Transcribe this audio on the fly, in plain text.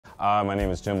My name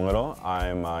is Jim Little.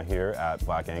 I'm here at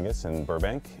Black Angus in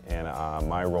Burbank, and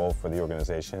my role for the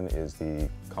organization is the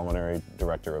Culinary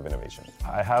Director of Innovation.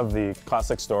 I have the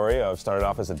classic story. I started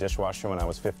off as a dishwasher when I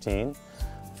was 15,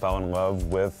 fell in love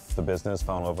with the business,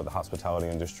 fell in love with the hospitality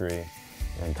industry,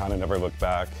 and kind of never looked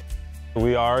back.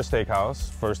 We are a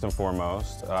steakhouse, first and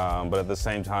foremost, but at the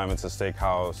same time, it's a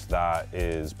steakhouse that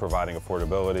is providing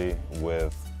affordability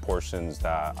with portions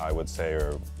that I would say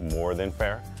are more than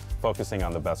fair, focusing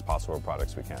on the best possible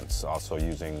products we can. So also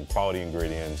using quality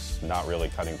ingredients, not really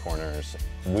cutting corners.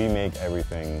 We make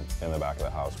everything in the back of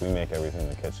the house. We make everything in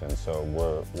the kitchen. So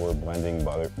we're blending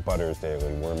butters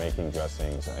daily. We're making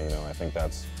dressings. I think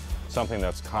that's something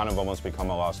that's kind of almost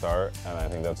become a lost art, and I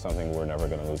think that's something we're never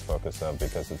going to lose focus of,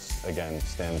 because it's, again,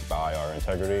 stands by our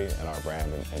integrity and our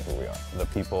brand and who we are. The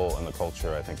people and the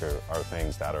culture, I think, are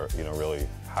things that are, really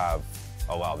have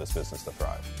allowed this business to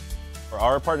thrive.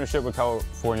 Our partnership with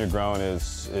California Grown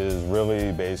is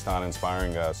really based on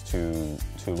inspiring us to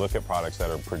look at products that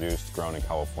are produced, grown in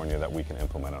California that we can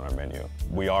implement on our menu.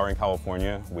 We are in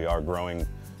California. We are growing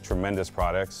tremendous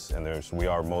products, and we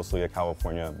are mostly a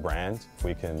California brand. If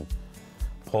we can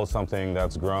pull something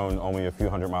that's grown only a few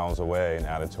hundred miles away and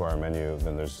add it to our menu,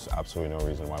 then there's absolutely no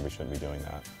reason why we shouldn't be doing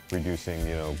that. Reducing,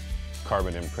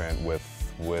 carbon imprint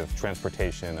with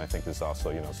transportation, I think is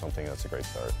also, something that's a great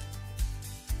start.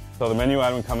 So the menu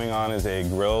item coming on is a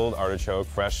grilled artichoke,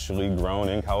 freshly grown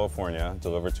in California,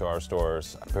 delivered to our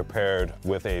stores, prepared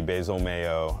with a basil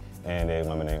mayo and a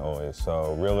lemonade oil.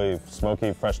 So really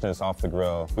smoky freshness off the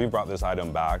grill. We brought this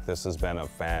item back. This has been a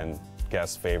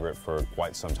guest favorite for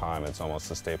quite some time. It's almost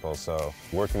a staple. So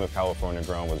working with California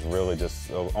Grown was really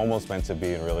just almost meant to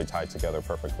be, and really tied together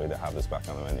perfectly to have this back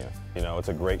on the menu. It's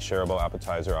a great shareable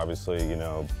appetizer. Obviously,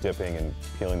 dipping and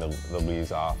peeling the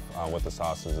leaves off with the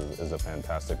sauces is a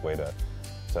fantastic way to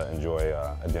enjoy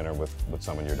a dinner with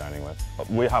someone you're dining with.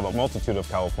 We have a multitude of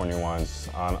California wines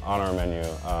on our menu.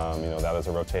 That is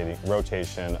a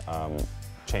rotation,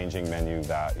 changing menu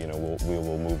that we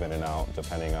will move in and out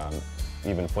depending on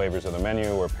even flavors of the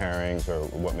menu or pairings or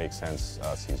what makes sense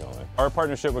seasonally. Our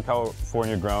partnership with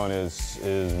California Grown is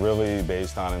really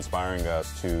based on inspiring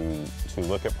us to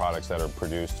look at products that are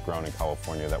produced, grown in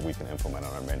California that we can implement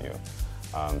on our menu.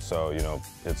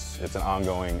 It's an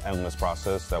ongoing, endless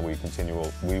process that we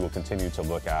will continue to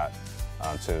look at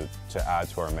to add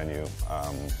to our menu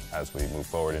as we move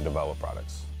forward and develop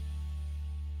products.